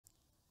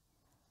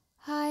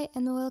Hi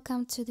and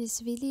welcome to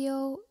this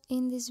video.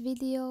 In this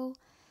video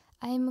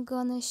I'm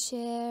gonna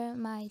share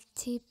my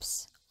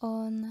tips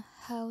on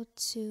how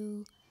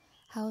to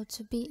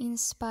be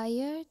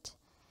inspired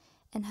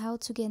and how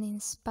to get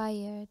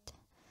inspired.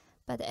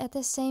 But at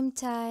the same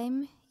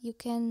time you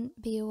can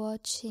be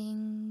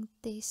watching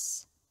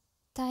this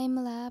time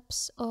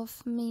lapse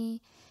of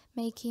me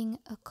making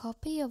a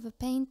copy of a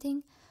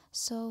painting,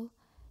 so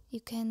you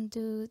can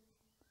do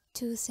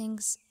two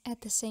things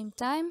at the same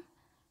time.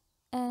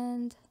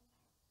 And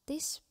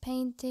this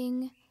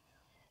painting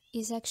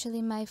is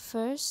actually my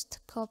first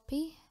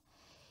copy.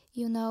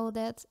 You know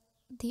that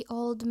the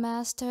old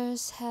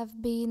masters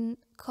have been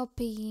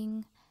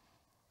copying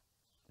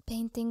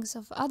paintings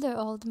of other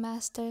old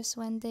masters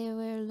when they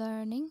were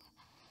learning,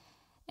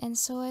 and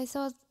so I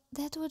thought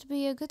that would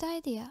be a good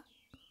idea.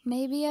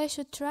 Maybe I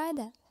should try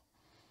that.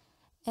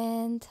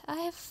 And I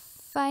have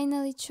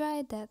finally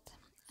tried that.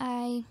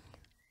 I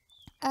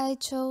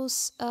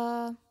chose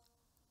a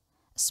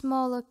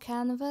smaller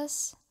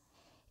canvas.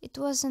 It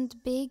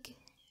wasn't big,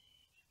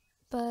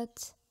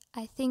 but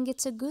I think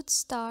it's a good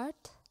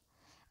start.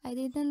 I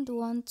didn't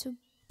want to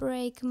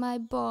break my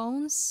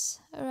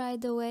bones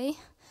right away,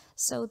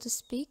 so to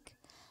speak,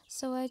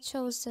 so I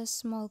chose a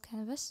small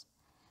canvas.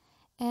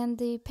 And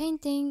the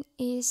painting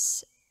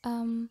is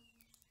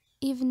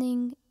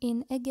Evening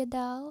in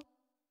Eggedal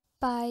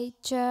by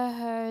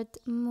Gerhard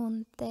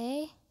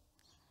Munthe.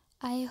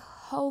 I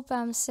hope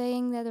I'm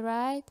saying that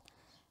right,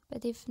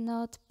 but if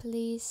not,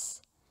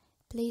 please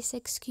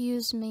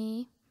excuse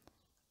me.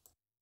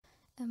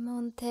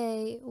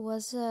 Munthe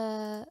was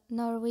a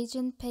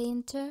Norwegian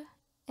painter,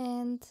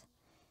 and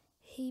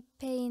he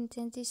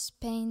painted this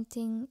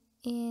painting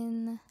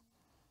in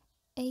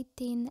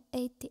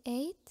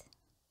 1888,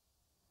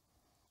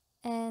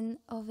 and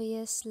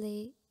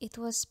obviously it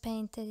was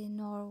painted in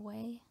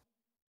Norway.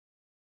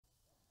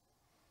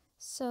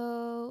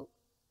 So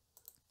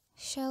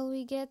shall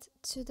we get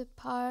to the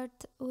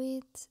part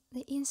with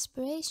the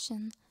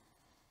inspiration?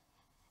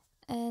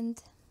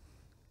 And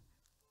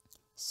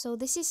so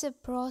this is a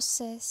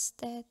process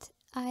that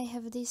I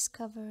have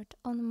discovered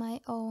on my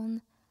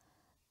own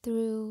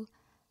through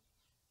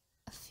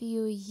a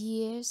few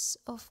years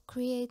of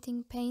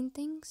creating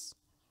paintings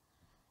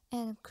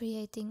and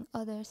creating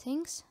other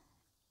things.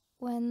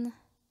 When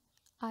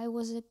I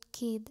was a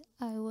kid,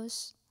 I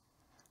was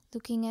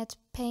looking at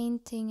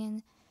painting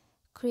and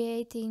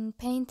creating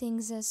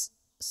paintings as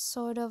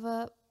sort of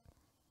a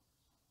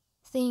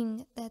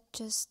thing that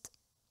just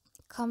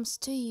comes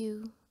to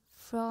you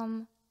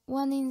from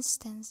one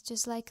instance,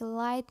 just like a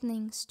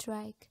lightning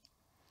strike.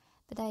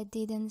 But I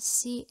didn't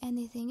see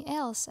anything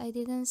else. I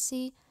didn't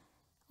see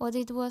what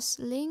it was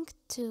linked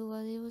to,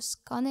 what it was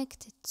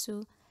connected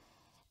to,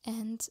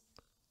 and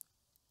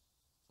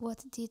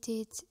what did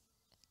it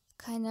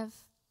kind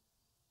of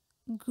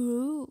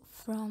grew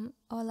from,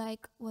 or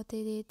like what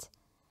did it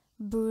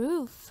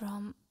brew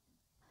from?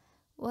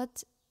 Where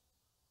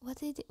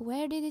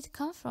did it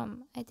come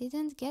from? I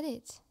didn't get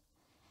it,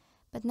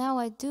 but now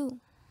I do.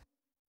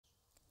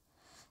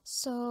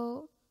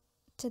 So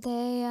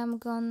today I'm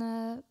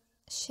gonna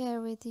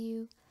share with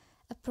you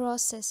a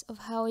process of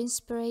how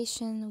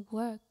inspiration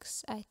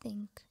works, I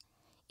think.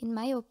 In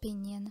my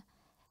opinion,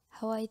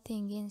 how I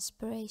think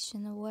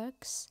inspiration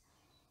works.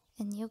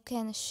 And you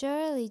can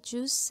surely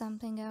choose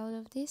something out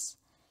of this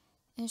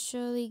and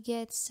surely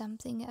get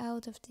something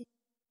out of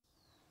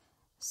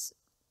this.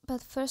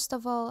 But first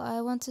of all,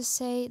 I want to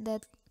say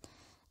that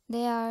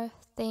there are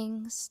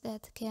things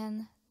that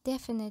can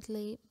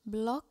definitely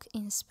block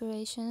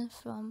inspiration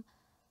from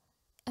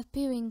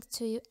appearing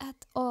to you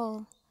at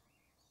all.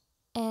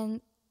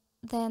 And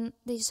then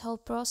this whole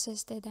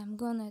process that I'm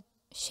gonna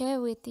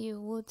share with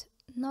you would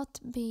not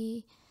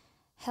be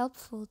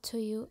helpful to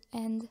you.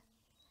 And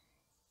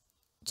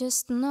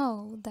just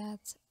know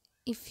that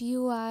if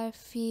you are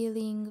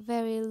feeling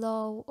very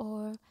low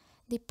or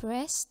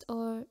depressed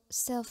or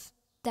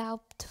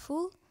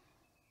self-doubtful,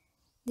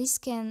 this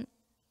can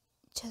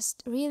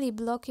just really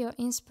block your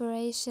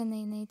inspiration,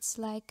 and it's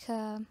like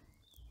a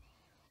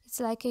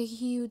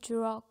huge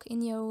rock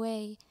in your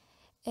way.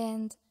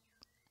 And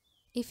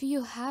if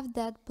you have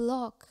that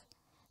block,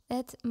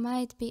 that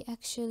might be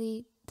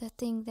actually the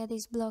thing that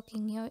is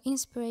blocking your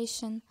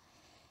inspiration,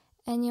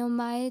 and you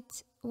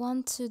might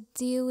want to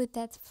deal with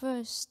that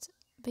first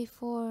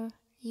before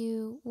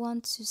you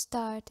want to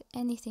start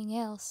anything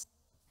else.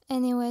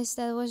 Anyways,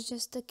 that was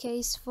just the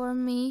case for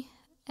me,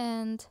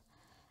 and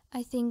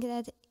I think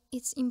that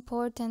it's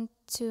important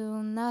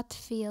to not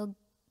feel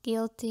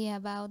guilty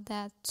about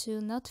that, to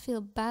not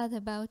feel bad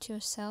about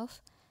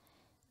yourself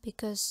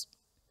because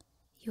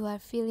you are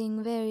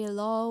feeling very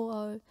low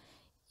or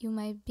you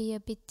might be a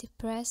bit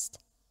depressed.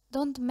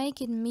 Don't make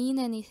it mean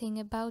anything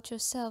about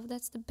yourself.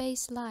 That's the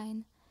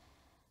baseline.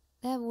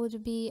 That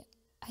would be,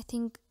 I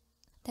think,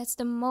 that's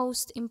the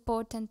most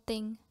important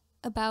thing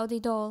about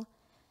it all.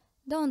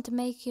 Don't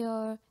make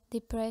your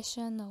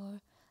depression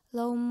or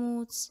low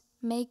moods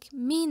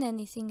mean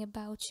anything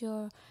about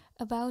your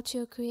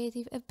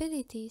creative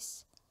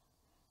abilities.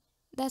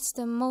 That's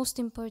the most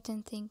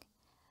important thing.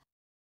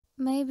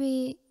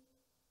 Maybe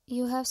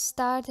you have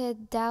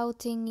started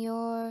doubting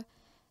your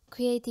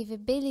creative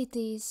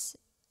abilities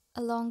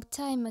a long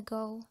time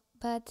ago,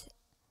 but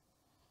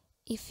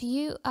if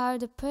you are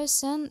the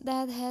person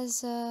that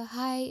has a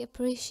high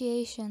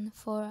appreciation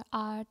for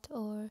art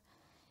or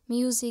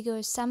music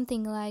or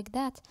something like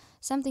that,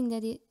 something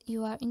that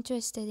you are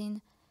interested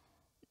in,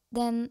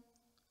 then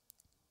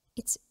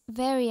it's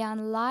very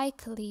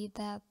unlikely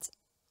that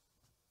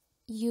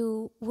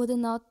you would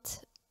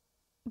not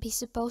be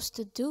supposed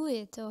to do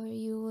it or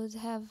you would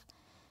have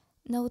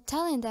no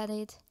talent at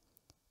it.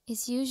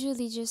 It's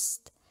usually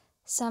just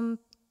some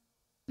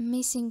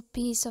missing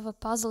piece of a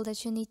puzzle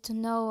that you need to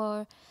know,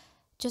 or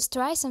just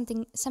try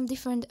something, some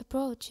different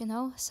approach,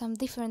 some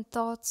different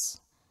thoughts,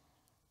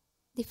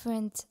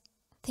 different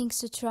things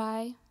to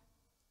try.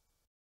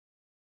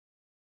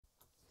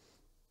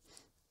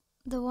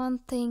 The one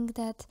thing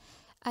that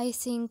I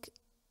think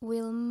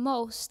will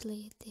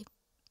mostly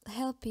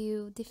help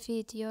you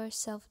defeat your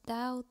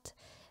self-doubt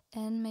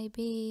and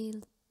maybe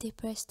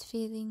depressed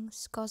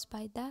feelings caused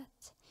by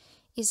that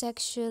is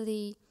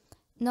actually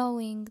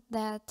knowing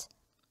that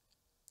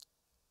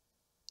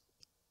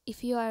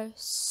if you are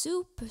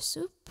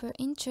super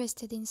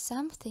interested in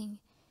something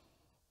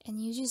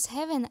and you just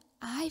have an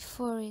eye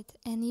for it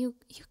and you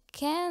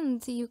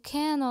cannot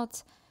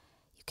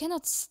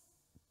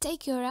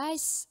take your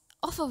eyes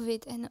off of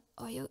it, and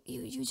or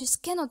you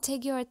just cannot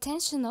take your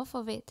attention off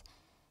of it,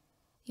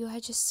 you are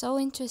just so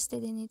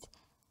interested in it,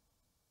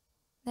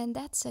 then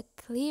that's a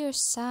clear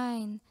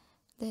sign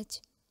that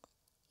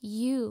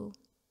you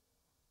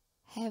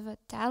have a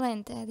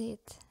talent at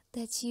it,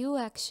 that you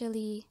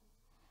actually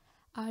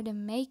are the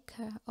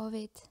maker of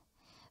it.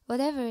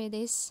 Whatever it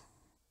is,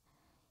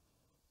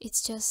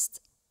 it's just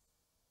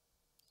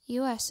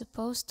you are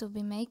supposed to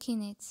be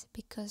making it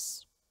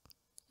because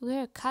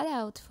we're cut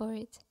out for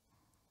it.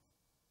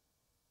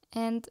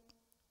 And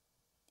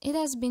it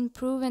has been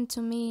proven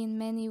to me in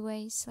many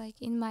ways,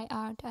 like in my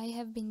art. I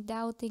have been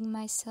doubting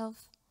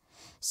myself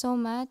so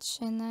much,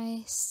 and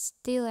I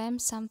still am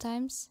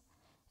sometimes.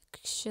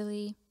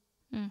 Actually,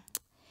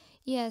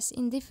 yes,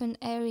 in different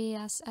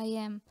areas I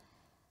am.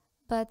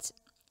 But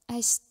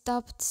I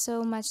stopped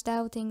so much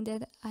doubting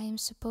that I am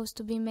supposed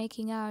to be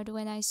making art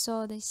when I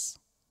saw this.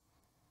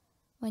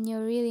 When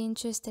you're really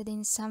interested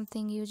in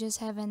something, you just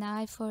have an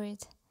eye for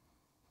it.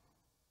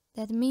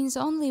 That means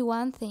only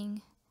one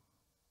thing: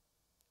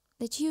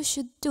 that you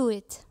should do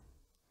it.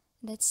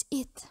 That's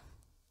it.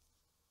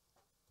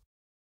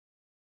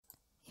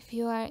 If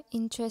you are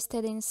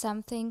interested in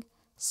something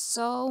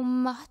so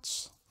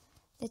much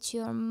that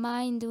your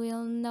mind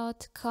will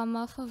not come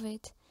off of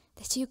it,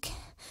 that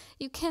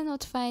you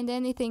cannot find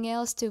anything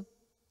else to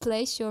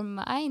place your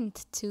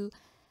mind to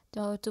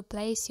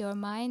place your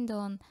mind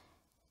on,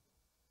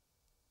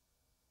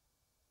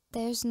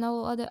 there's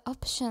no other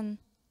option.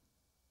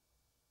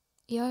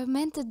 You're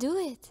meant to do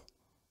it.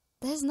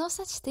 There's no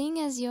such thing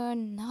as you're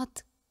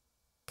not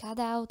cut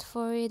out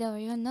for it, or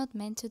you're not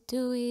meant to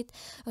do it,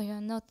 or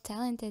you're not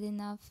talented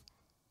enough.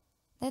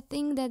 That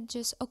thing that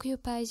just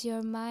occupies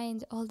your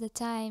mind all the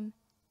time,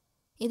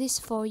 it is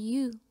for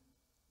you.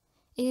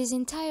 It is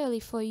entirely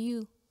for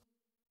you.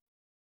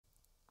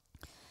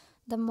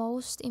 The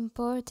most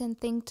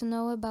important thing to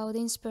know about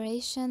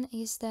inspiration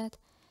is that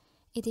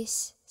it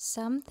is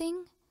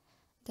something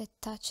that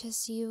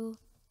touches you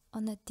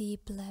on a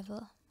deep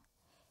level.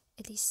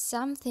 It is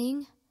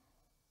something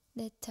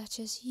that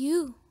touches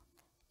you,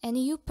 and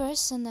you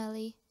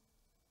personally.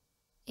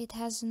 It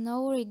has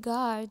no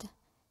regard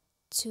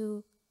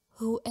to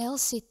who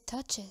else it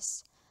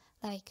touches,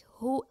 like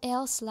who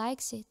else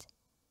likes it.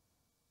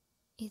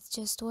 It's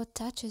just what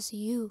touches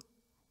you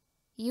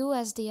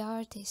as the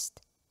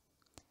artist.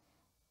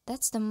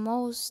 That's the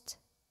most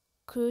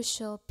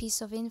crucial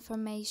piece of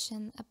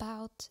information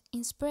about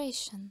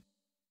inspiration.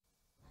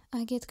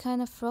 I get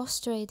kind of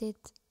frustrated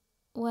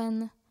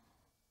when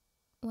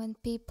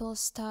people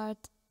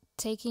start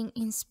taking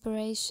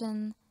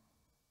inspiration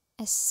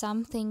as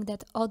something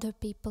that other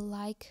people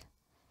like,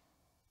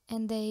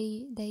 and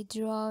they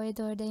draw it,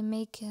 or they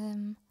make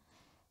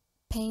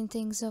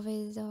paintings of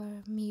it,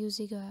 or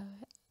music, or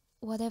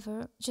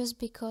whatever, just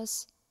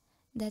because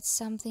that's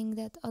something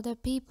that other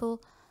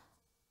people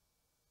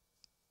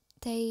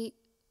they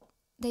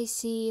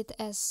see it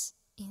as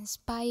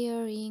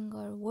inspiring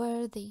or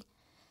worthy.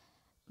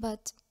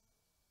 But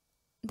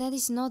that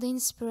is not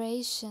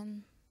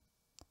inspiration.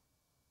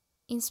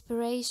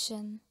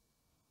 Inspiration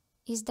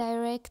is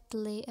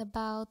directly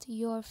about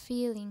your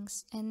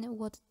feelings and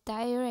what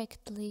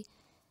directly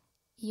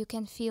you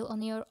can feel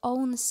on your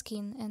own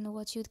skin, and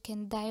what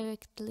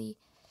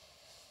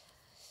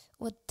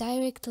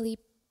directly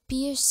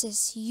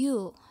pierces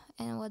you,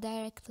 and what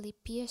directly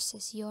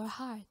pierces your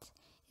heart.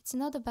 It's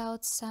not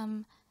about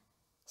some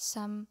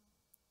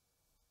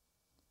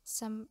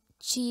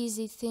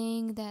cheesy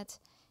thing that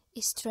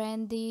is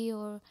trendy,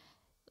 or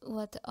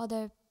what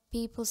other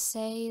people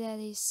say that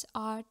is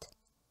art.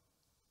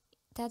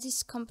 That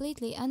is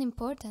completely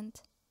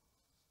unimportant.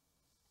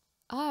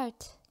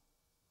 Art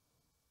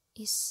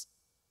is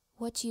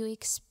what you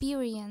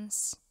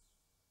experience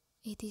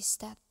It is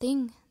that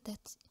thing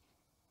that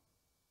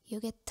you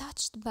get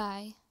touched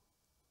by.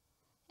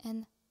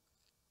 And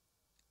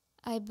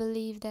I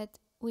believe that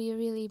we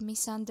really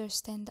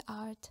misunderstand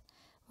art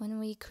when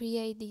we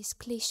create these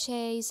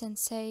cliches and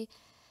say,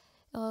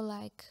 oh,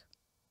 like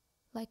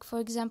for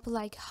example,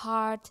 like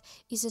heart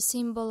is a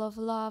symbol of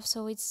love,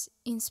 so it's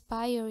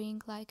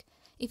inspiring. Like,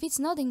 if it's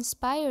not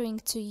inspiring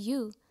to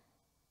you,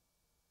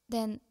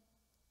 then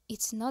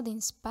it's not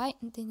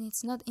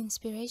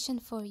inspiration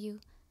for you.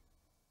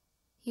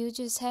 You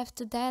just have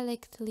to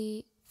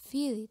directly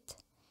feel it.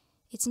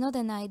 It's not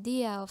an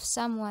idea of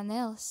someone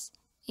else,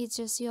 it's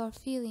just your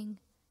feeling.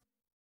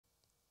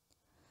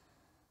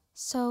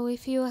 So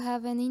if you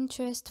have an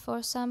interest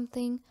for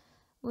something,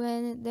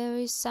 when there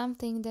is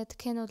something that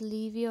cannot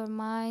leave your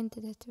mind,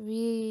 that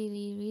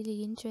really,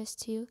 really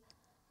interests you,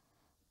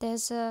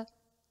 it's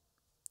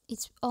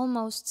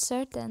almost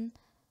certain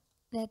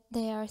that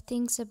there are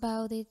things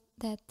about it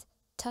that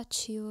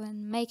touch you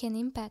and make an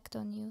impact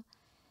on you.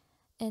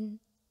 And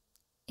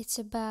it's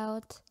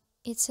about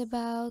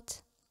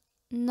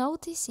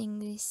noticing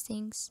these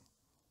things.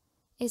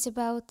 It's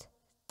about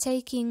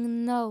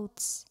taking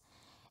notes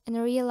and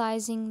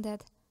realizing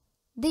that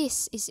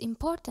this is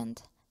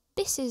important.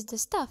 This is the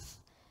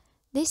stuff.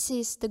 This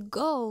is the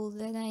goal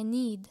that I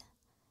need.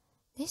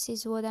 This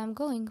is what I'm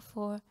going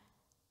for.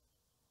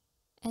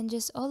 And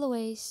just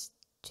always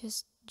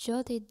just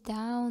jot it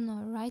down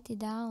or write it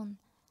down.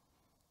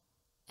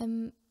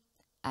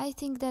 I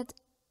think that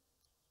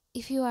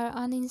if you are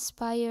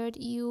uninspired,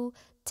 you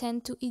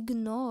tend to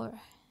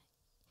ignore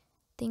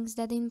things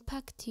that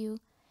impact you.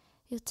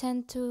 You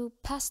tend to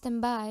pass them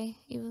by.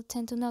 You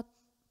tend to not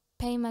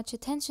pay much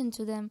attention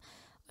to them,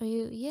 or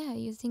you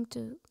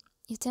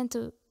tend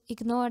to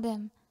ignore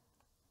them.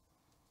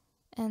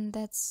 And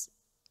that's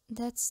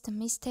the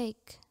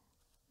mistake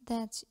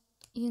that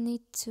you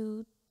need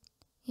to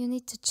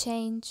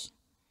change.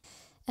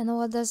 And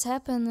what does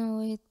happen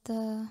with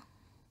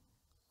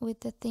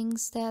the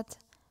things that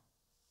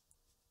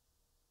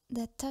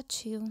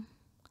touch you?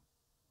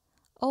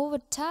 Over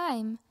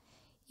time,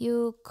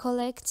 you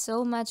collect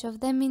so much of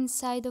them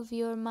inside of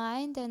your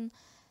mind, and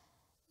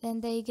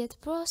then they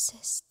get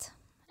processed,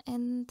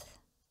 and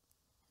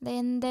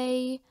then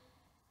they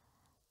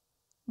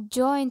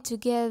join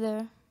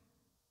together,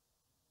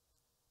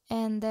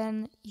 and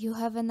then you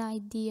have an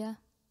idea.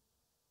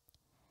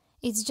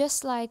 It's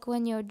just like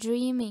when you're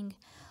dreaming.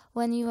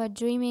 When you are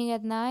dreaming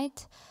at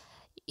night,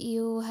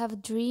 you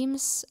have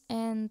dreams,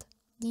 and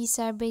these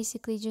are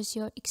basically just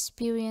your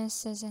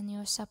experiences and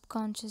your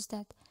subconscious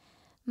that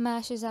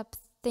mashes up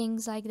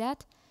things like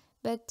that.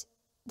 But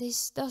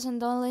this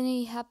doesn't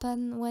only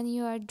happen when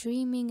you are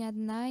dreaming at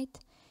night.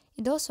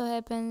 It also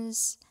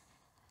happens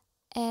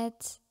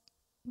at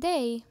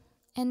day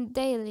and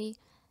daily.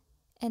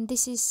 And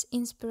this is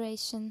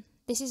inspiration.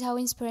 This is how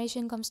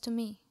inspiration comes to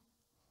me.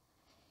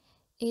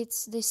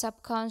 It's the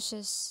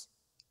subconscious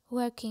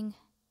working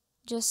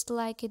just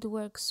like it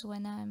works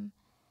when I'm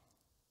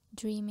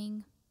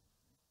dreaming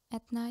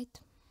at night.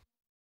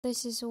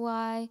 This is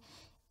why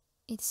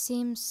it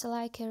seems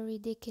like a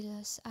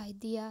ridiculous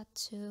idea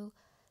to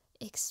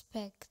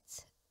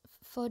expect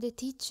for the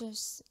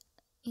teachers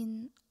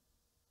in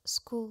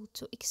school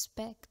to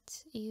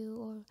expect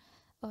you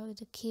or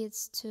the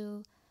kids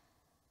to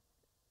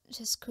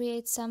just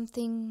create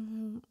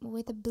something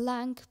with a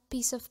blank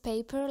piece of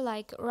paper,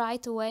 like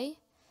right away.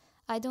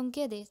 I don't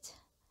get it,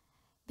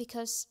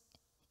 because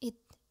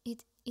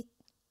it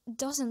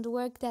doesn't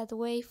work that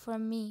way for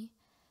me,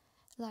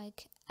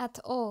 like at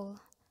all.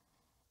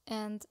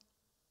 And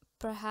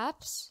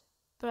perhaps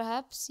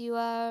you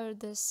are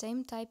the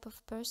same type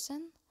of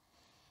person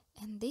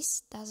and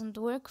this doesn't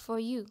work for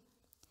you.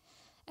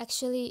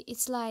 Actually,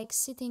 it's like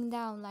sitting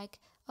down, like,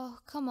 oh,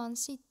 come on,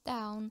 sit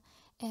down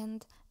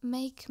and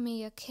make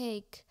me a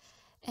cake,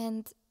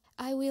 and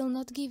I will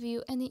not give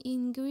you any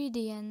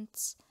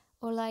ingredients.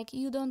 Or like,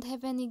 you don't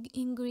have any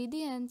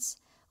ingredients?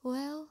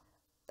 Well,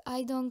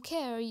 I don't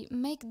care,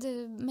 make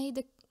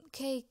the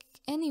cake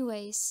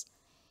anyways.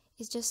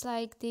 It's just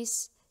like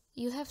this.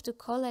 You have to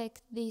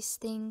collect these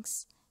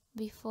things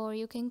before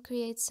you can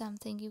create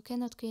something. You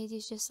cannot create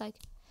it just like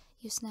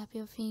you snap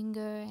your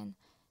finger and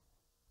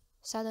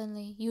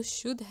suddenly you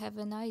should have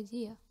an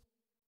idea.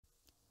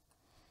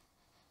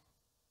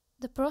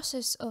 The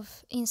process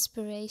of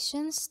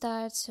inspiration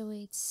starts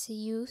with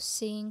you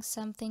seeing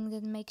something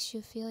that makes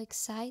you feel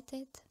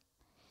excited,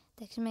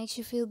 that makes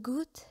you feel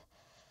good,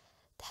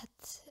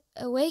 that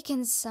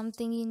awakens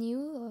something in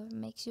you, or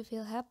makes you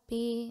feel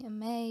happy,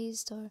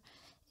 amazed, or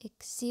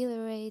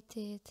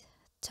exhilarated,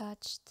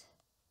 touched,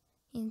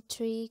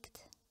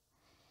 intrigued.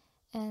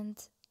 And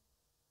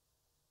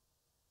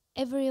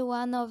every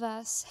one of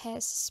us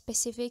has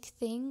specific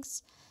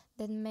things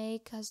that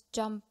make us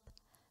jump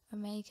or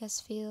make us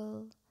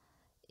feel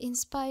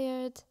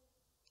inspired,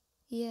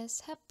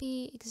 yes,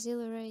 happy,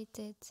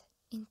 exhilarated,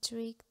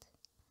 intrigued.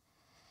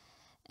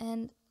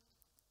 And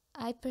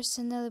I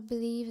personally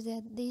believe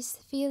that these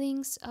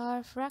feelings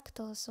are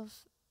fractals of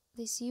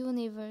this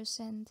universe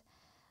and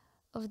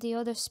of the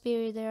other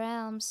spirit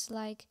realms.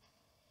 Like,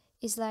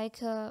 is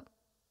like a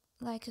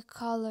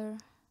color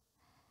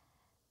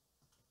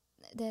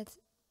that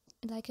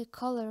like a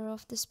color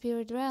of the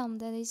spirit realm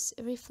that is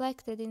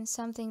reflected in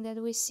something that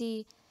we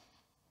see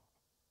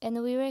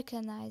and we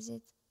recognize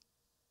it.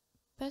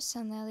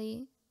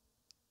 Personally,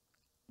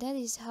 that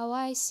is how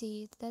I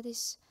see it. That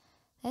is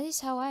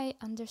how I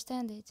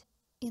understand it.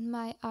 In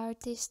my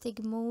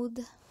artistic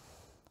mood,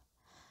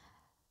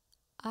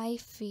 I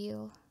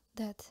feel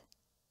that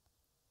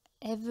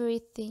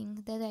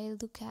everything that I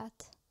look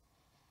at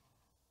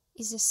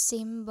is a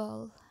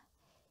symbol,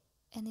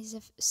 and is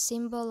a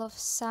symbol of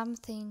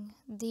something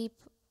deep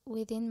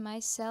within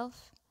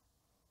myself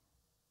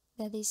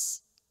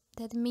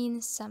that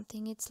means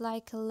something. It's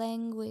like a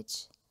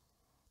language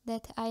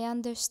that I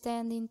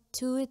understand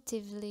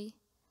intuitively,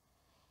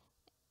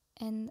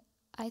 and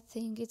I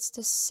think it's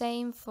the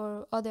same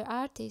for other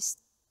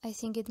artists. I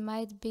think it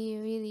might be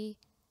really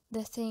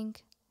the thing,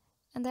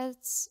 and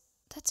that's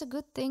a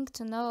good thing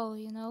to know,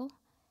 you know,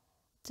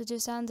 to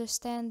just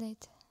understand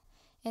it.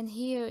 And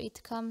here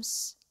it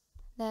comes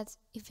that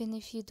even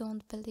if you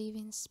don't believe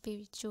in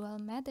spiritual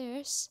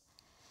matters,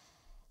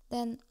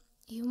 then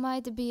you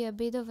might be a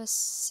bit of a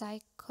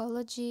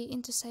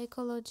into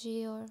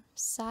psychology or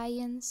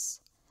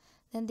science.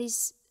 Then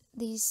these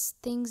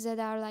things that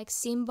are like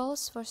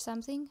symbols for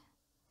something,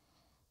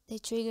 they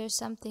trigger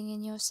something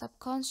in your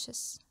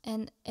subconscious.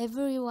 And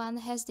everyone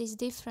has this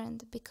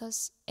different,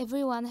 because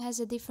everyone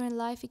has a different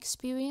life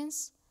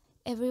experience.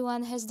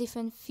 Everyone has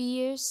different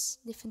fears,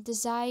 different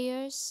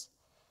desires,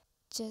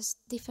 just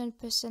different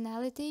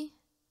personality.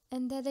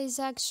 And that is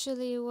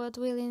actually what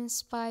will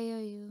inspire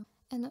you.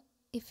 And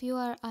if you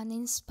are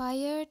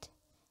uninspired,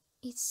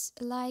 it's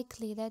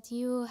likely that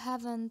you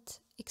haven't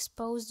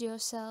exposed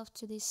yourself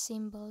to these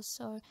symbols,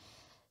 or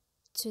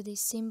to these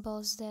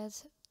symbols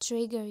that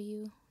trigger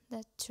you,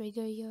 that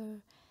trigger your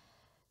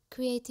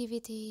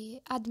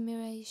creativity,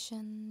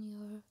 admiration,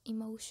 your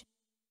emotion.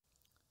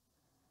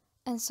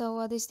 And so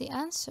what is the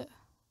answer?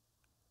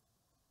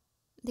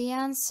 The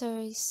answer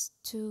is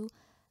to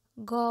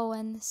go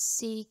and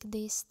seek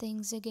these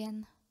things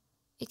again.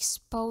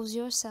 Expose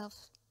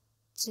yourself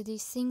to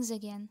these things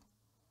again.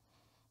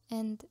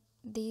 And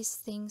these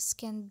things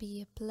can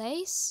be a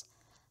place,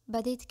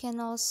 but it can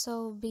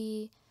also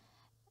be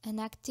an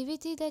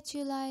activity that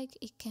you like.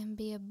 It can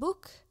be a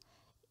book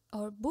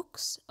or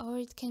books, or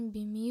it can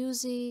be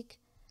music.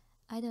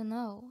 I don't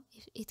know.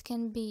 It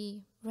can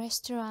be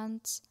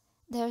restaurants.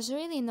 There's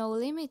really no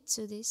limit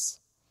to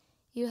this.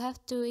 You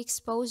have to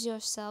expose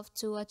yourself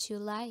to what you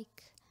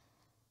like.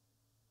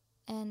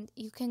 And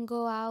you can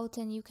go out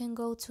and you can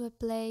go to a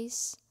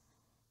place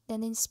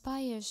that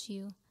inspires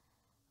you.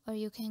 Or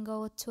you can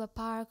go to a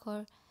park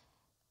or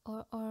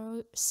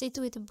sit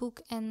with a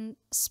book and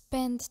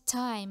spend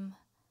time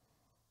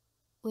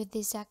with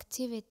this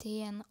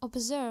activity and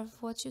observe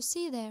what you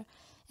see there.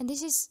 And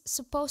this is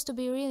supposed to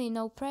be really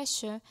no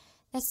pressure.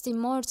 That's the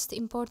most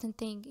important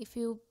thing. If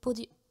you put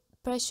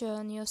pressure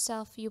on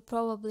yourself, you're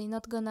probably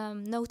not gonna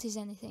notice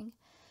anything.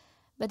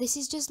 But this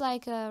is just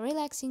like a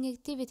relaxing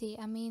activity.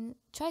 I mean,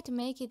 try to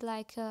make it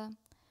like a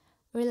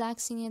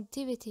relaxing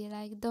activity.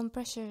 Like, don't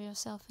pressure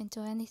yourself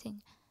into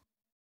anything.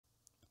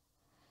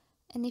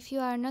 And if you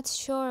are not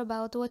sure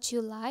about what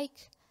you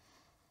like,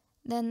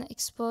 then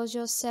expose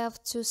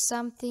yourself to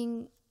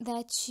something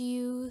that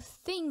you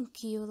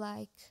think you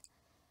like,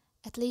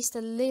 at least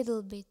a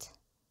little bit.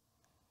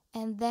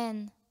 And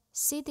then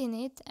sit in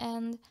it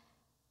and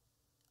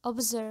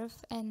observe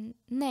and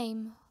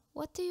name,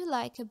 what do you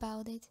like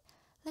about it?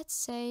 Let's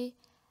say,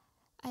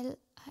 I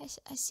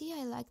see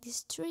I like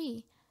this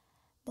tree.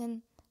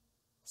 Then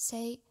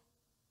say,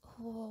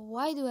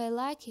 why do I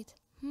like it?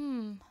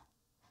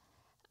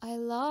 I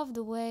love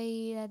the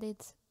way that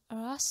it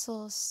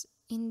rustles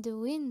in the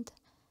wind.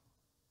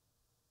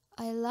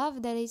 I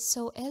love that it's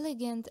so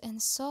elegant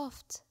and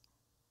soft,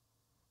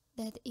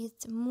 that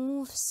it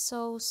moves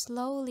so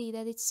slowly,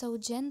 that it's so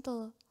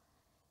gentle,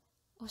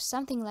 or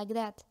something like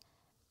that.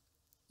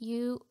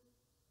 In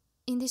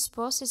this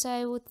process,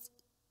 I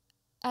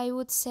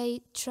would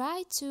say,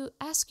 try to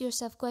ask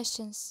yourself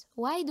questions.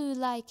 Why do you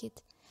like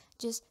it?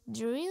 Just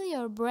drill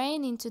your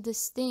brain into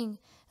this thing,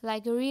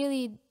 like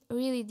really,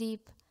 really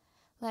deep.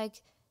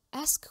 Like,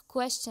 ask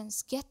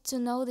questions, get to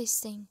know this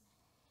thing,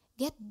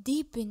 get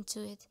deep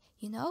into it,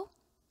 you know?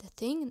 The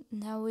thing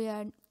now we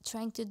are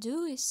trying to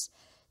do is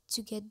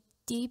to get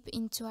deep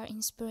into our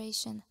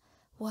inspiration.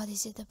 What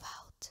is it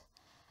about?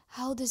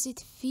 How does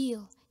it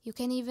feel? You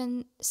can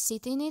even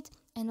sit in it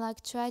and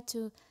like try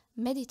to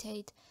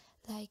meditate,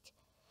 like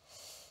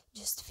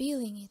just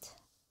feeling it.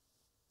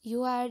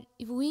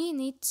 We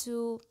need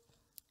to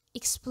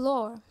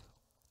explore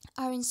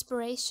our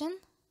inspiration,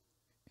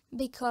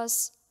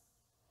 because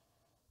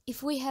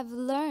if we have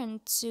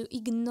learned to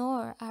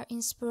ignore our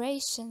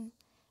inspiration,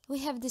 we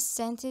have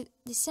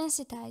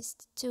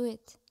desensitized to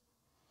it.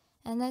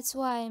 And that's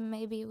why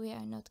maybe we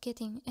are not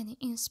getting any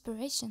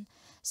inspiration.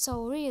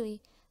 So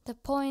really, the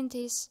point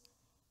is,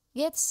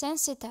 get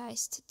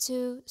sensitized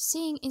to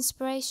seeing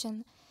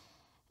inspiration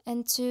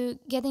and to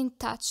getting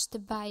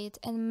touched by it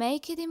and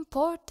make it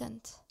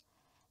important.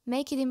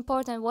 Make it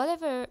important.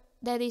 Whatever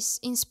that is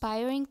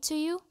inspiring to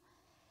you,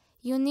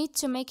 you need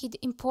to make it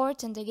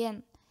important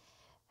again.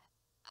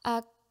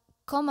 A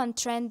common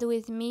trend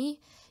with me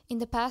in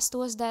the past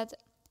was that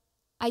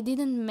I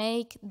didn't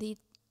make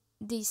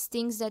these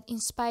things that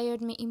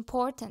inspired me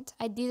important.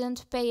 I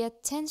didn't pay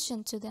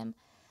attention to them.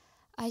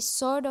 I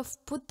sort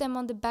of put them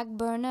on the back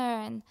burner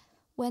and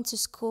went to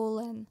school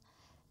and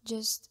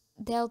just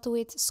dealt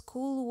with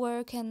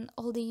schoolwork and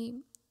all the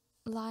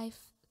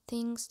life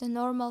things, the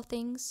normal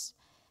things,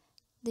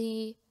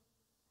 the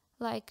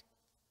like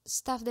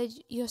stuff that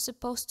you're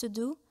supposed to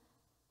do.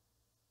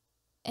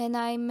 And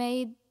I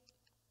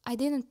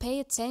didn't pay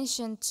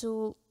attention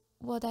to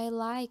what I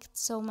liked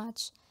so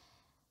much.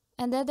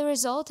 And that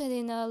resulted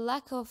in a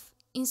lack of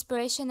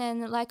inspiration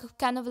and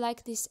kind of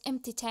like this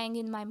empty tank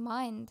in my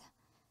mind.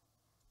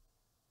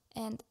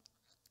 And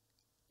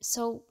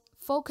so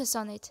focus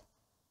on it.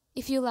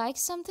 If you like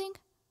something,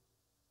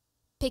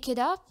 pick it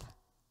up,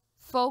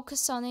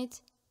 focus on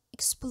it,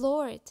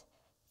 explore it,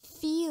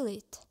 feel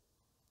it.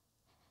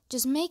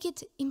 Just make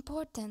it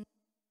important.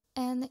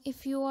 And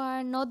if you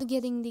are not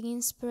getting the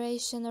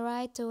inspiration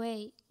right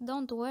away,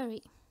 don't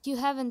worry. You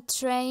haven't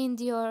trained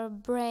your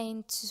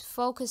brain to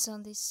focus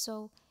on this,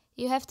 so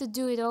you have to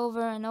do it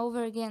over and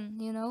over again,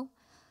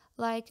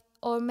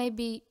 or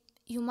maybe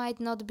you might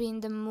not be in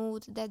the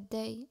mood that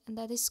day, and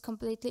that is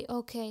completely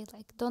okay.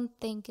 Don't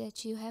think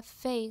that you have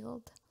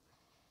failed.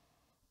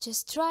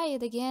 Just try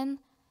it again,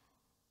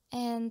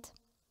 and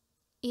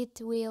it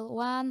will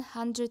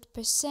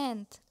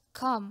 100%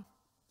 come.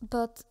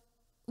 But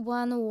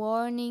one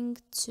warning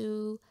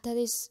that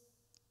is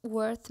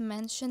worth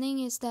mentioning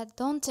is that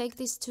don't take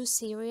this too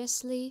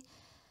seriously,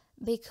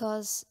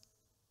 because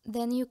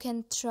then you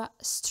can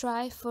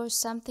strive for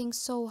something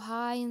so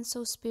high and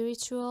so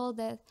spiritual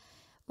that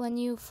when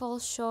you fall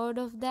short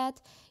of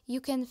that,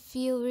 you can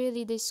feel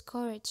really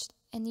discouraged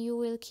and you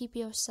will keep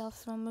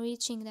yourself from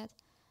reaching that.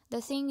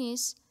 The thing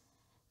is,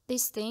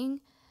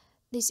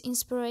 this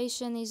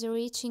inspiration is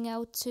reaching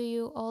out to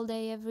you all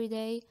day, every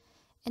day,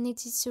 and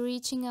it is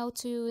reaching out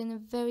to you in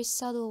very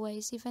subtle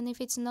ways, even if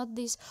it's not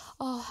this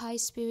high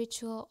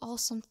spiritual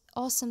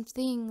awesome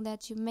thing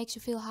that makes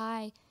you feel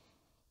high.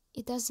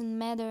 It doesn't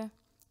matter.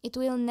 It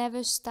will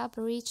never stop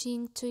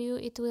reaching to you.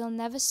 It will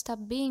never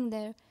stop being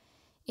there.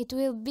 It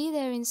will be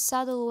there in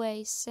subtle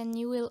ways, and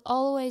you will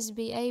always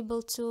be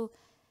able to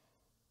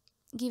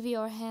give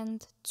your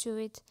hand to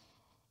it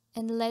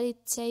and let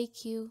it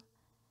take you,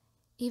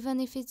 even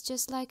if it's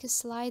just like a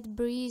slight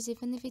breeze,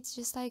 even if it's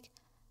just like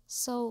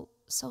so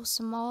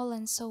small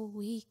and so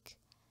weak.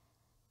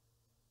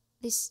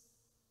 This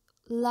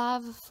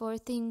love for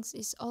things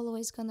is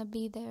always gonna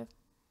be there.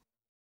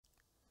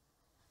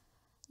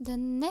 The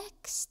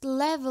next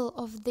level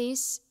of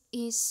this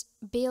is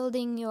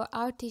building your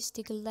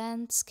artistic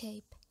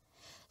landscape.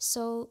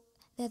 So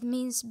that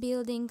means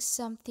building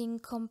something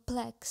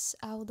complex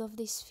out of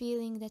this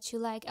feeling that you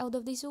like, out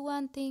of this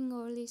one thing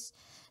or this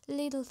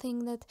little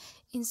thing that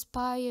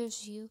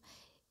inspires you,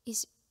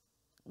 is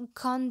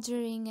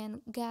conjuring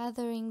and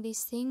gathering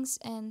these things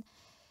and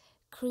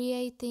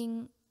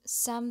creating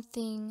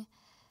something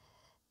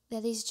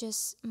that is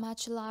just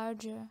much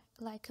larger,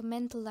 like a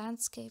mental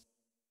landscape.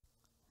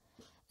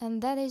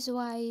 And that is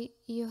why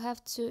you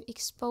have to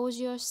expose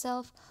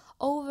yourself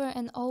over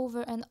and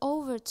over and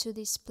over to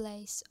this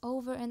place,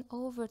 over and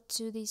over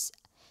to these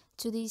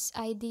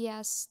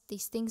ideas,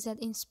 these things that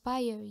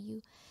inspire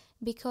you,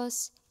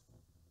 because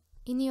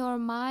in your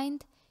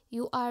mind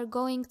you are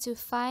going to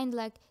find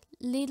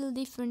little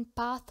different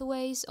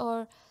pathways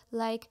or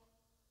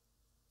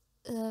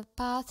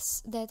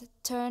paths that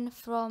turn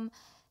from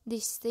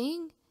this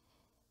thing,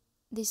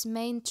 this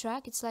main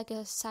track. It's like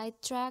a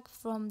side track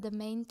from the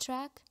main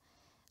track,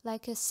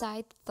 like a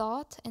side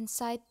thought, and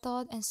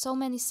so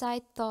many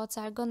side thoughts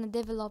are gonna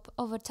develop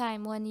over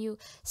time when you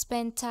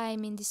spend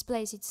time in this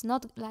place. It's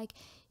not like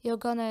you're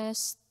gonna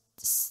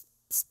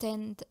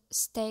stand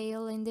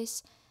stale in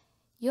this.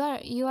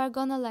 You are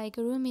gonna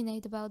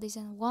ruminate about this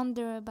and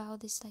wonder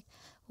about this,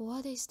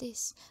 what is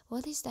this,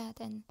 what is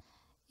that, and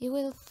you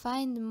will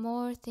find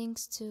more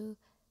things to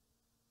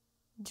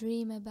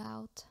dream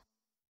about.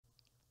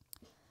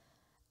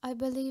 I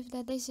believe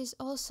that this is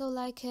also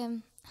like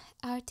an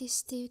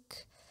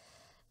artistic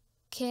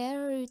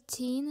care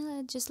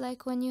routine, just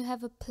like when you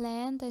have a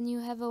plant and you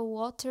have a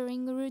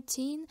watering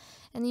routine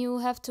and you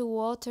have to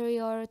water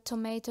your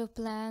tomato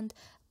plant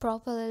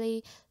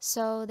properly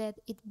so that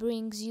it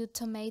brings you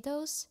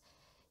tomatoes.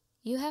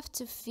 You have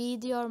to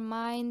feed your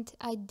mind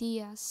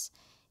ideas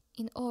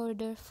in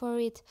order for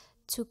it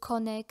to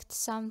connect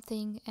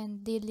something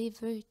and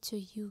deliver to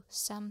you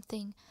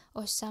something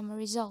or some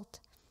result.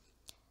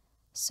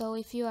 So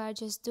if you are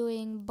just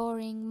doing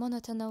boring,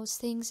 monotonous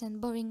things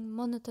and boring,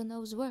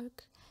 monotonous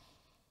work,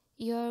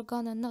 you're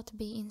gonna not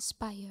be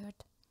inspired.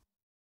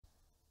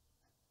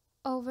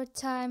 Over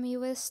time, you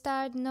will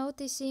start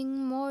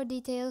noticing more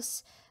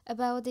details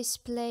about this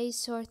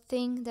place or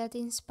thing that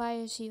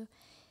inspires you.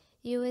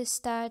 You will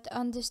start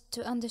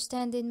to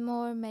understand it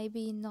more,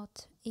 maybe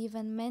not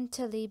even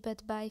mentally,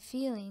 but by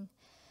feeling.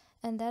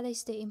 And that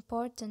is the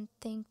important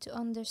thing to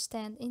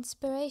understand.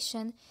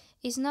 Inspiration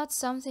is not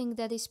something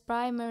that is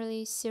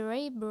primarily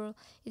cerebral,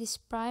 it is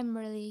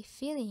primarily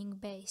feeling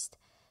based.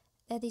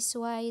 That is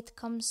why it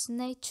comes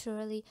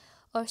naturally,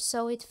 or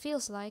so it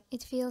feels like.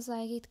 It feels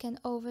like it can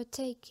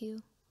overtake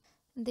you.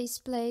 This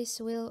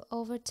place will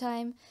over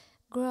time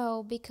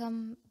grow,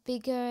 become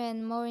bigger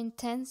and more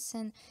intense,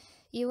 and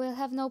you will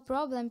have no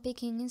problem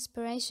picking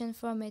inspiration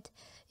from it.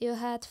 You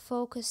had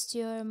focused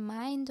your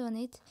mind on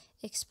it,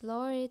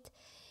 explored it,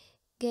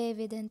 gave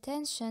it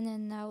intention,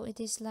 and now it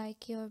is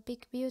like your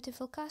big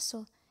beautiful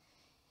castle.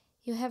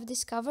 You have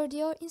discovered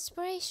your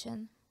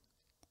inspiration,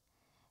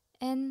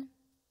 and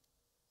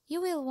you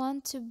will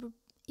want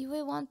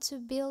to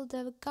build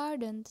a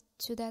garden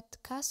to that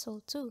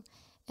castle too,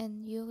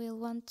 and you will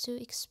want to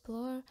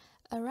explore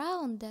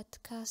around that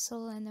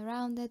castle and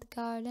around that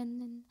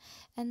garden,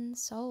 and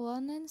so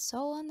on and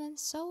so on and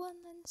so on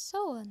and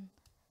so on.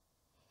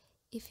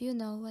 If you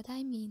know what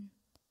I mean.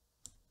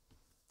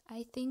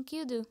 I think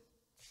you do.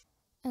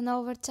 And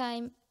over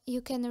time,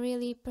 you can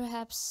really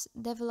perhaps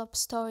develop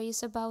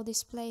stories about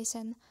this place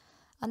and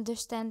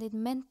understand it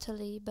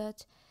mentally,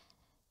 but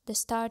the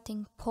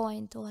starting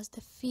point was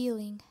the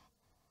feeling.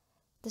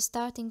 The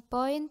starting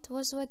point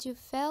was what you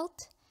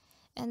felt,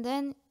 and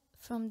then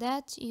from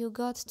that you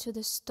got to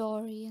the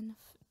story and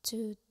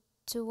to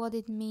what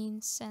it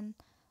means and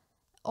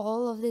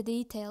all of the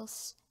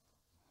details.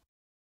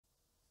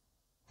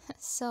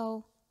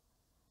 So,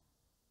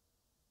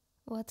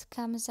 what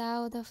comes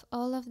out of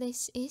all of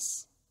this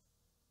is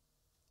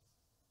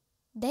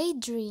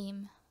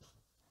daydream.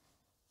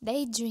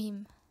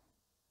 Daydream.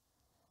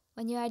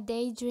 When you are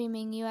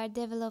daydreaming, you are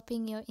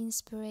developing your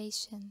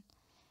inspiration.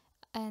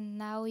 And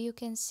now you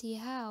can see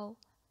how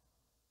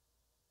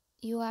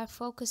you are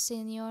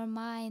focusing your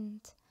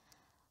mind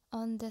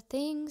on the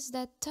things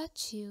that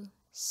touch you.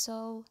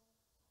 So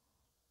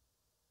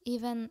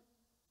even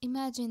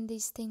imagine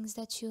these things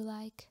that you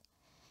like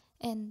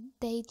and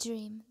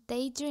daydream.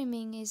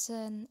 Daydreaming is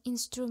an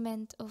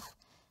instrument of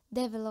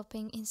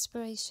developing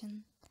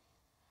inspiration.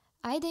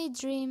 I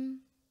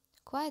daydream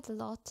quite a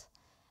lot.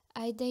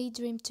 I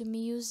daydream to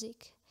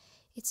music.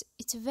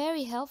 It's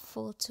very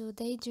helpful to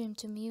daydream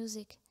to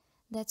music.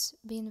 That's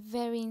been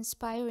very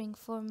inspiring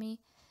for me,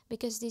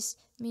 because this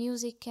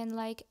music can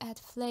like add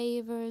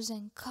flavors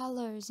and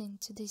colors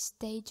into this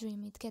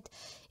daydream. It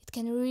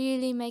can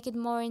really make it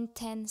more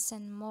intense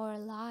and more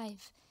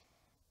alive.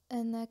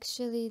 And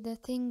actually the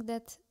thing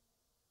that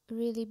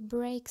really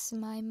breaks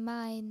my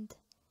mind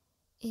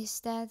is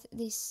that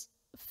this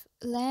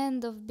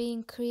land of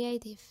being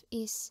creative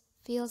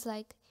feels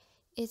like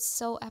it's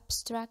so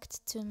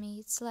abstract to me.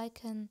 It's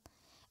like an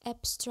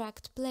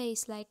abstract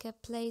place, like a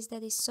place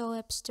that is so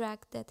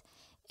abstract that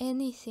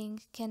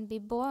anything can be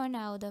born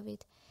out of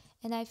it.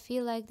 And I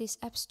feel like this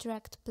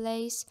abstract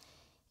place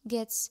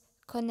gets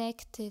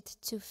connected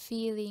to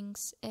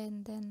feelings,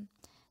 and then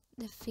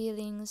the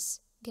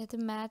feelings get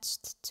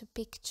matched to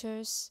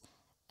pictures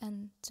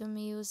and to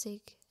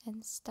music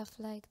and stuff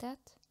like that.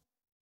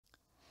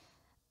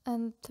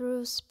 And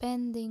through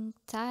spending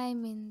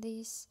time in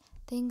these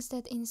things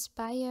that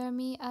inspire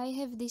me, I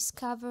have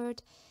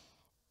discovered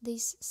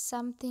this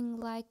something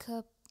like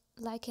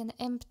an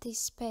empty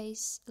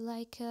space,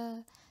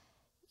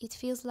 it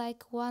feels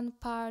like one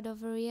part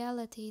of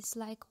reality. It's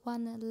like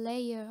one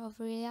layer of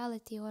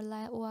reality,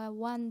 or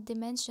one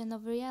dimension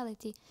of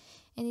reality,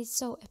 and it's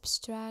so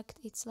abstract.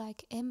 It's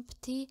like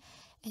empty,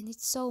 and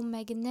it's so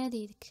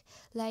magnetic.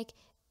 Like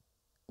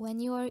when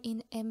you are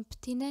in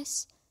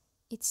emptiness,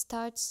 it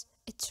starts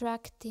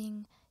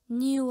attracting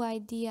new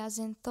ideas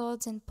and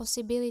thoughts and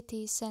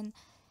possibilities and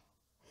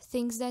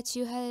things that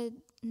you had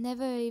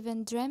never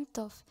even dreamt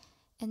of,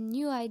 and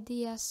new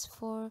ideas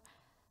for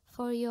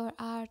your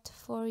art,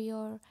 for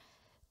your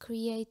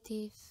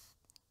creative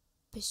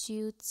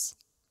pursuits.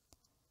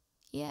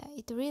 Yeah,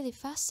 it really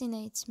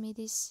fascinates me,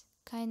 this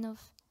kind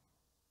of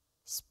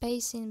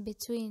space in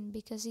between,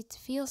 because it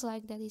feels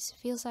like that. It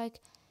feels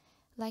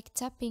like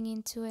tapping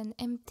into an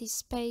empty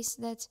space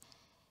that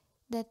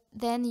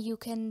then you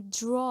can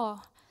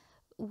draw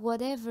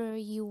whatever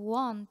you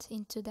want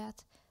into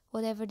that,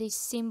 whatever these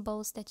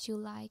symbols that you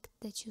liked,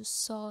 that you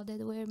saw, that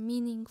were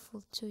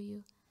meaningful to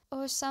you.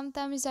 Or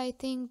sometimes I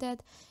think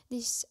that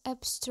this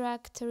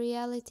abstract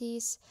reality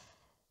is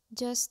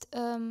just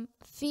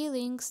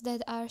feelings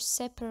that are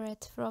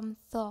separate from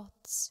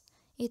thoughts.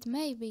 It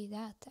may be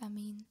that,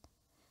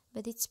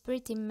 but it's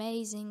pretty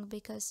amazing,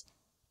 because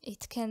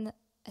it can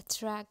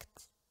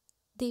attract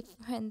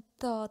different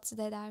thoughts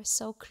that are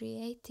so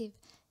creative.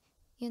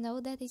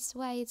 That is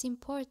why it's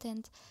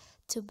important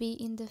to be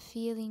in the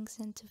feelings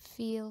and to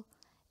feel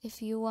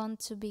if you want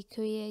to be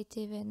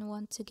creative and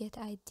want to get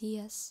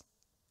ideas.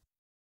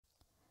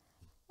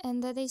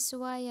 And that is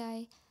why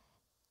I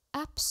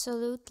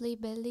absolutely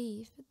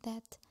believe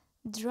that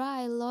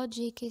dry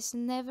logic is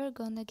never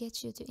gonna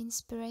get you to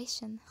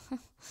inspiration.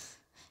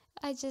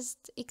 I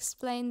just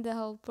explained the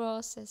whole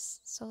process,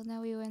 so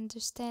now you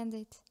understand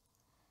it.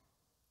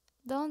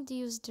 Don't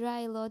use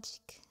dry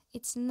logic.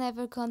 It's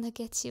never gonna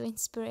get you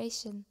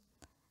inspiration.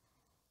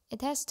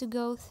 it has to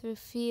go through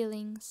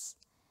feelings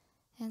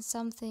and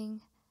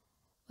something,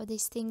 or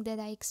this thing that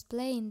I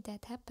explained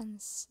that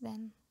happens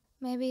then.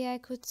 Maybe I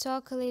could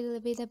talk a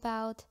little bit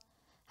about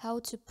how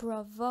to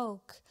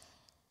provoke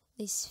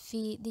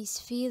these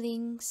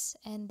feelings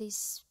and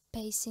this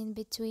space in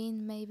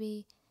between,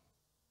 maybe,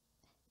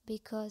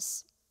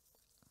 because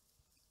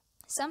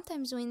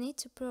sometimes we need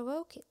to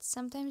provoke it.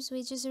 Sometimes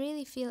we just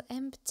really feel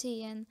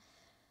empty, and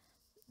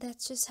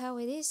that's just how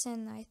it is,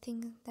 and I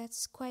think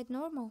that's quite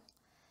normal.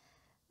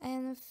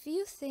 And a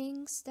few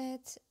things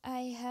that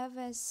I have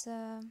as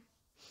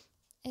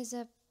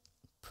a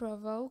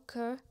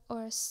provoker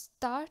or a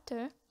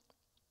starter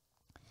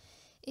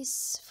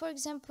is, for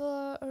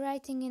example,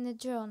 writing in a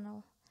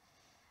journal.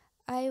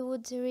 I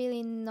would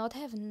really not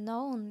have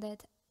known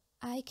that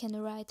I can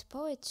write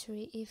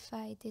poetry if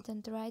I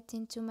didn't write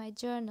into my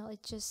journal.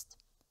 It just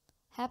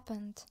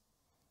happened.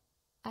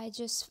 I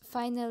just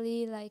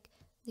finally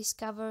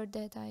discovered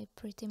that I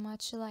pretty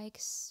much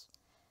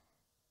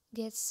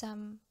get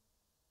some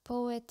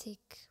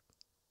poetic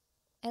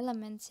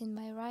elements in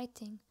my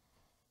writing.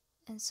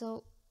 And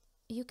so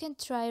you can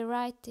try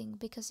writing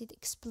because it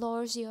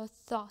explores your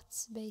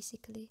thoughts,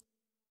 basically.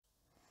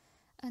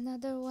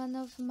 Another one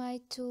of my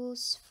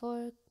tools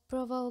for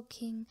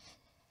provoking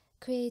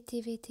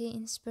creativity,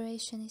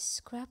 inspiration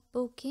is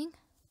scrapbooking.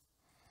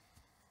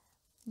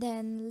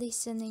 Then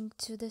listening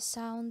to the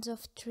sounds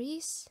of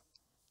trees,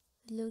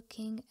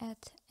 looking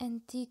at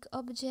antique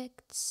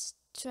objects,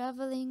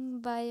 traveling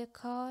by a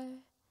car,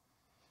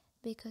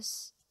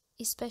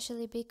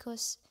 especially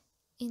because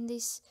in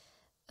this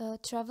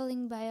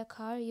traveling by a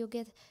car you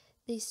get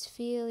this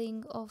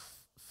feeling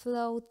of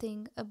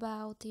floating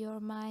about your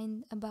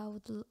mind,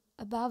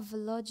 above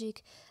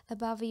logic,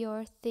 above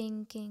your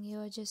thinking.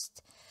 You're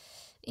just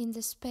in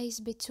the space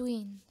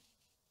between.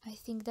 I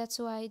think that's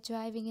why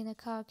driving in a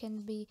car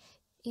can be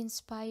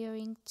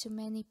inspiring to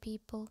many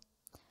people,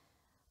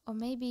 or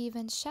maybe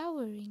even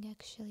showering,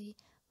 actually,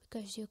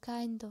 because you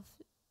kind of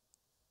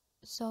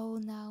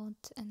zone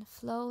out and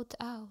float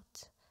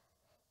out.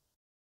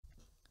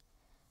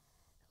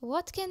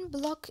 What can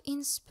block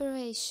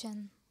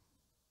inspiration?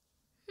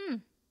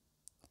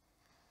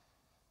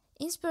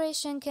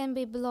 Inspiration can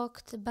be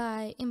blocked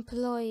by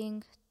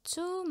employing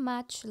too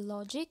much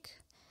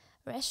logic,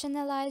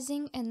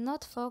 rationalizing, and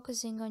not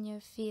focusing on your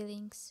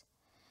feelings,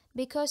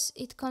 because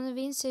it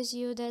convinces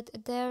you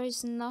that there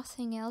is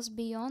nothing else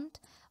beyond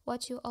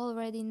what you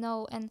already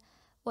know and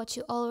what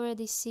you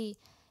already see.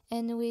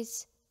 And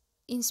with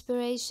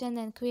inspiration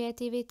and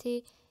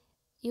creativity,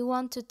 you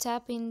want to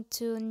tap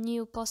into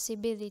new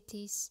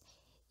possibilities.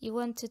 You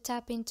want to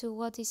tap into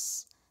what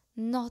is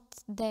not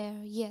there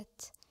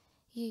yet.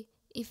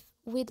 If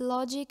with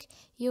logic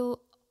you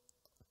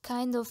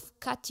kind of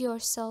cut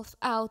yourself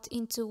out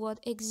into what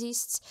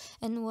exists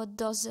and what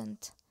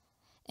doesn't.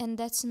 And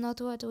that's not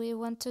what we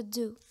want to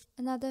do.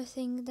 Another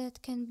thing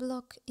that can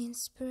block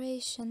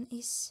inspiration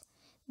is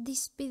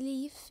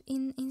disbelief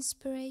in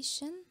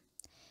inspiration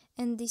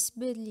and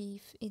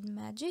disbelief in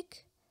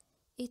magic.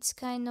 It's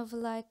kind of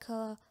like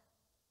a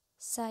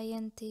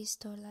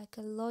scientist or like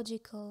a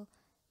logical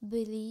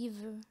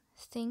believer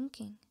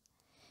thinking,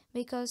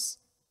 because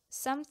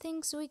some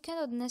things we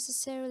cannot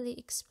necessarily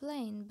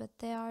explain, but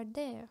they are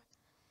there,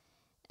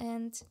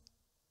 and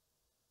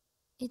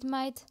it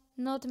might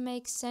not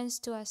make sense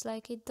to us,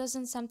 like it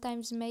doesn't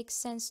sometimes make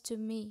sense to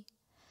me.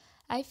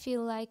 I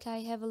feel like I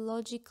have a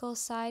logical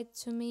side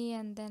to me,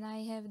 and then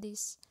I have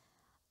this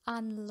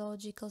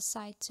unlogical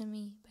side to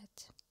me,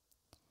 but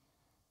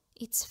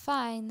it's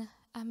fine.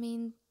 I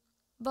mean,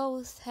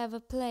 both have a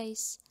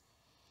place,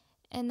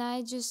 and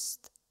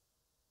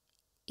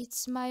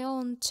it's my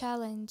own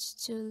challenge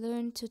to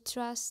learn to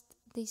trust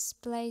this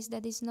place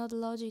that is not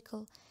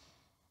logical,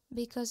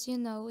 because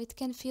it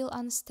can feel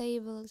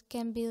unstable, it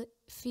can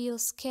feel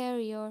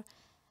scary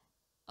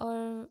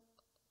or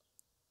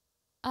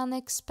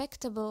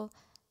unexpectable,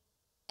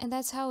 and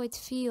that's how it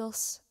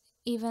feels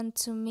even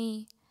to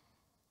me.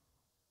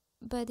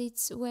 But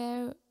it's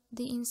where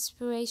the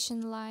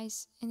inspiration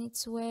lies, and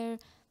it's where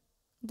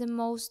the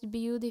most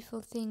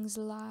beautiful things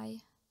lie.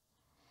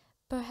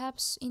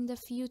 Perhaps in the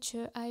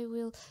future I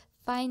will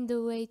find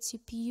a way to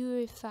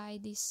purify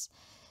this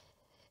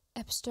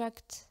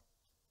abstract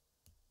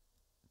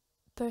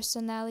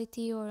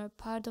personality or a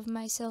part of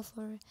myself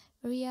or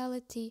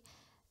reality,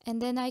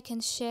 and then I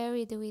can share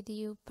it with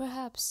you,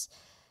 perhaps.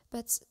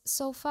 But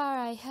so far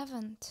I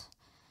haven't.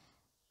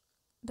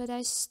 But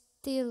I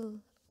still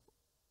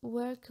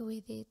work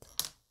with it.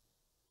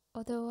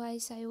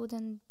 Otherwise I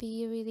wouldn't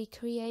be really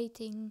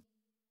creating.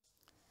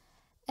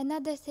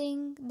 Another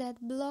thing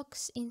that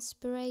blocks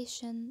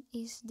inspiration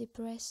is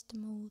depressed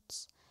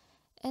moods.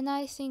 And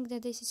I think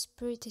that this is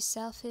pretty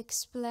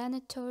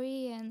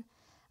self-explanatory, and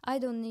I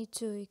don't need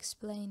to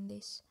explain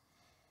this.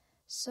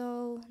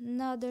 So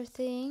another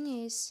thing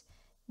is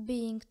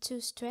being too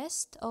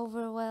stressed,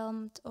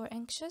 overwhelmed, or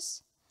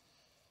anxious.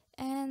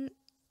 And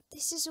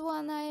this is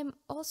one I'm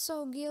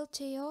also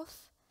guilty of.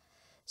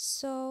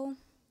 So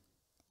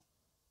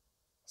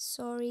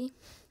sorry,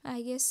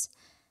 I guess.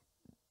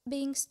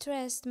 being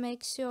stressed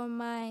makes your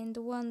mind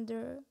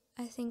wander,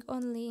 I think,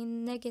 only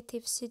in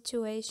negative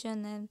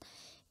situation and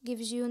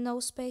gives you no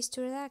space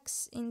to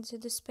relax into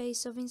the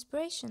space of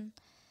inspiration.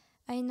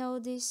 I know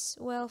this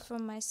well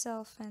from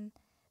myself, and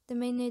the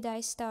minute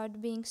I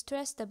start being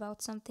stressed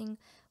about something,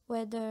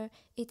 whether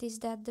it is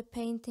that the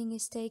painting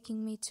is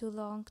taking me too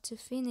long to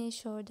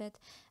finish or that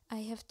I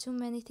have too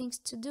many things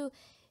to do,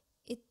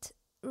 it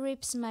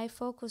rips my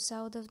focus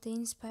out of the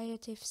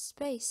inspirative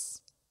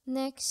space.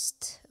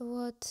 Next,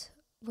 what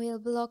will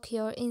block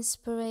your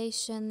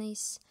inspiration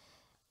is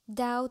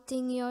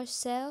doubting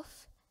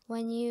yourself.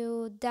 When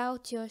you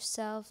doubt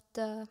yourself,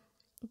 the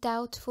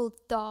doubtful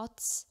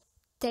thoughts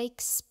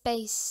take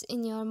space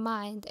in your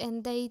mind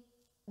and they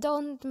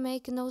don't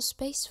make no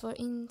space for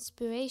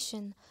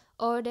inspiration,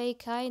 or they're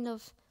kind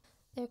of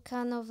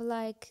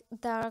like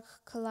dark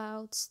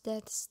clouds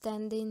that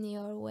stand in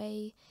your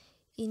way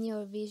in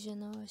your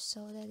vision, or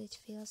so that it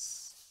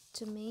feels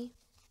to me.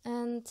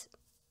 And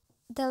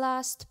the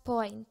last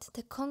point,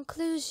 the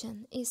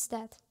conclusion, is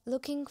that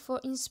looking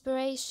for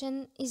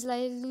inspiration is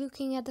like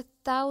looking at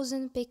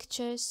 1,000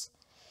 pictures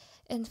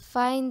and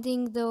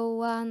finding the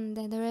one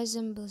that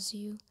resembles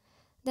you.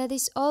 That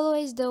is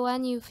always the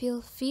one you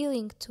feel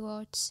feeling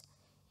towards.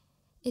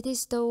 It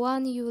is the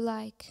one you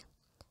like.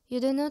 You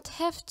do not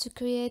have to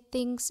create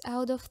things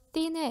out of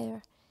thin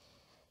air.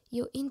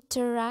 You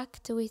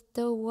interact with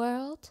the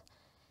world,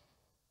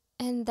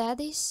 and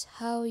that is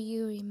how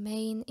you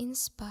remain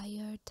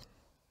inspired.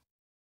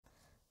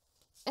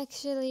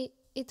 Actually,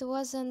 it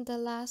wasn't the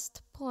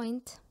last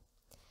point.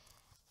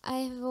 I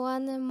have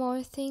one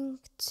more thing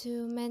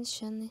to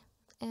mention,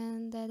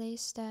 and that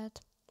is that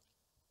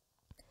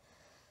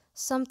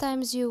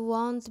sometimes you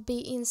won't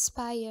be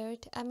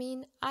inspired. I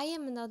mean, I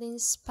am not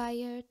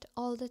inspired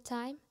all the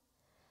time.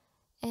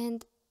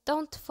 And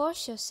don't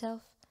force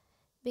yourself,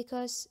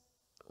 because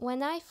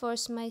when I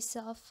force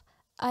myself,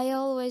 I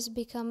always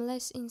become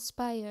less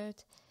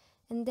inspired.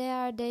 And there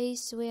are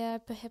days we are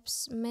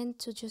perhaps meant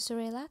to just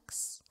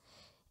relax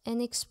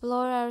and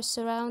explore our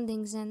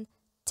surroundings and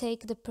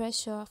take the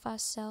pressure off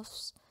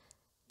ourselves,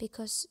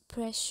 because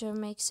pressure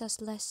makes us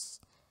less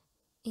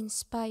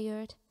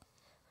inspired.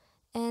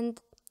 And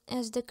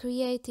as the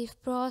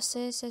creative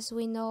process, as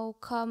we know,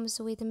 comes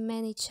with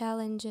many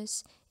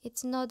challenges,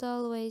 it's not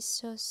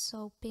always just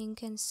so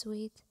pink and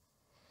sweet.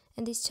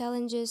 And these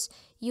challenges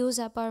use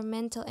up our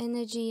mental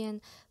energy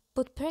and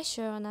put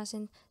pressure on us,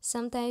 and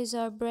sometimes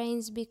our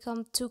brains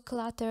become too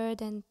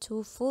cluttered and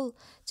too full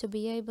to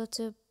be able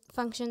to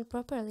function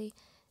properly,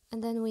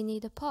 and then we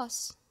need a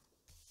pause.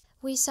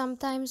 We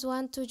sometimes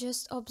want to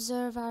just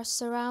observe our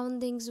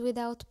surroundings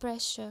without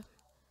pressure.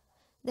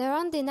 There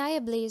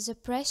undeniably is a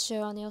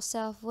pressure on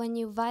yourself when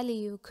you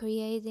value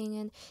creating,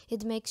 and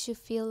it makes you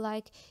feel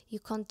like you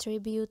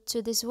contribute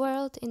to this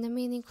world in a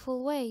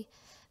meaningful way.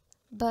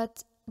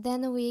 But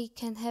then we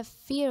can have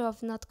fear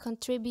of not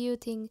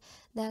contributing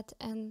that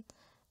and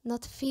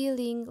not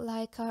feeling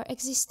like our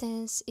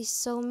existence is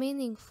so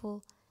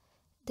meaningful.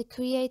 The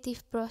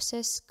creative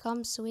process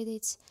comes with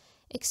its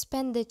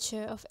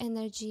expenditure of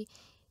energy,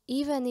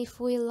 even if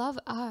we love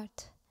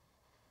art.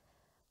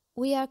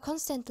 We are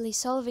constantly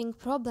solving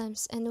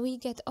problems and we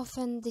get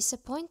often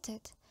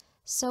disappointed,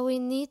 so we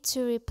need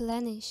to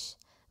replenish.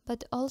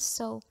 But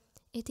also,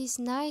 it is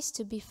nice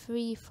to be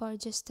free for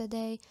just a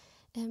day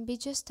and be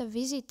just a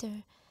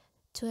visitor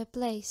to a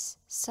place.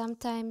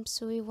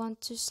 Sometimes we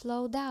want to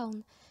slow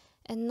down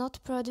and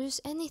not produce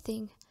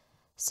anything.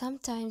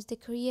 Sometimes the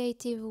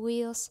creative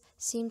wheels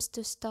seems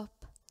to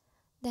stop.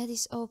 That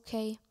is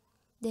okay.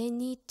 They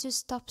need to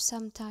stop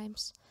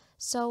sometimes,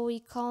 so we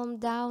calm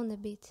down a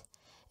bit,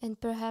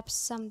 and perhaps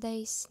some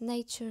days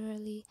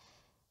naturally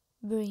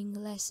bring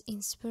less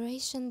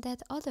inspiration than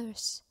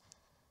others,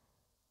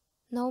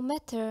 no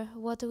matter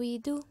what we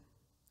do.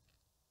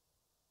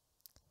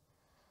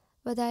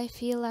 But I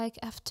feel like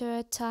after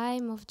a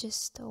time of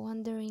just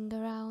wandering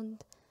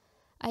around,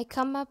 I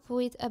come up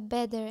with a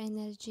better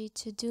energy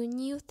to do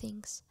new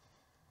things.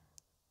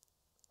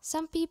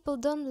 Some people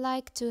don't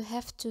like to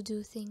have to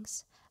do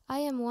things. I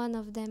am one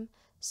of them,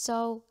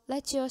 so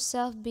let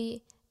yourself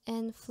be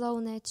and flow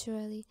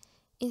naturally.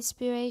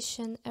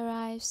 Inspiration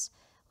arrives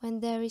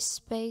when there is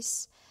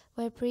space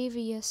where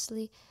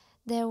previously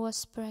there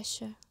was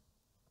pressure.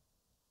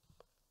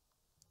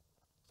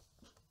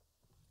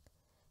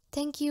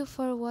 Thank you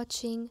for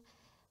watching.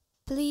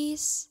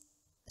 Please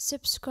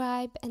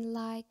subscribe and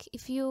like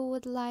if you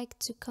would like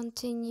to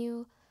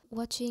continue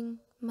watching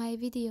my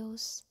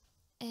videos.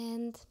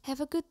 And have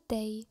a good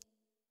day.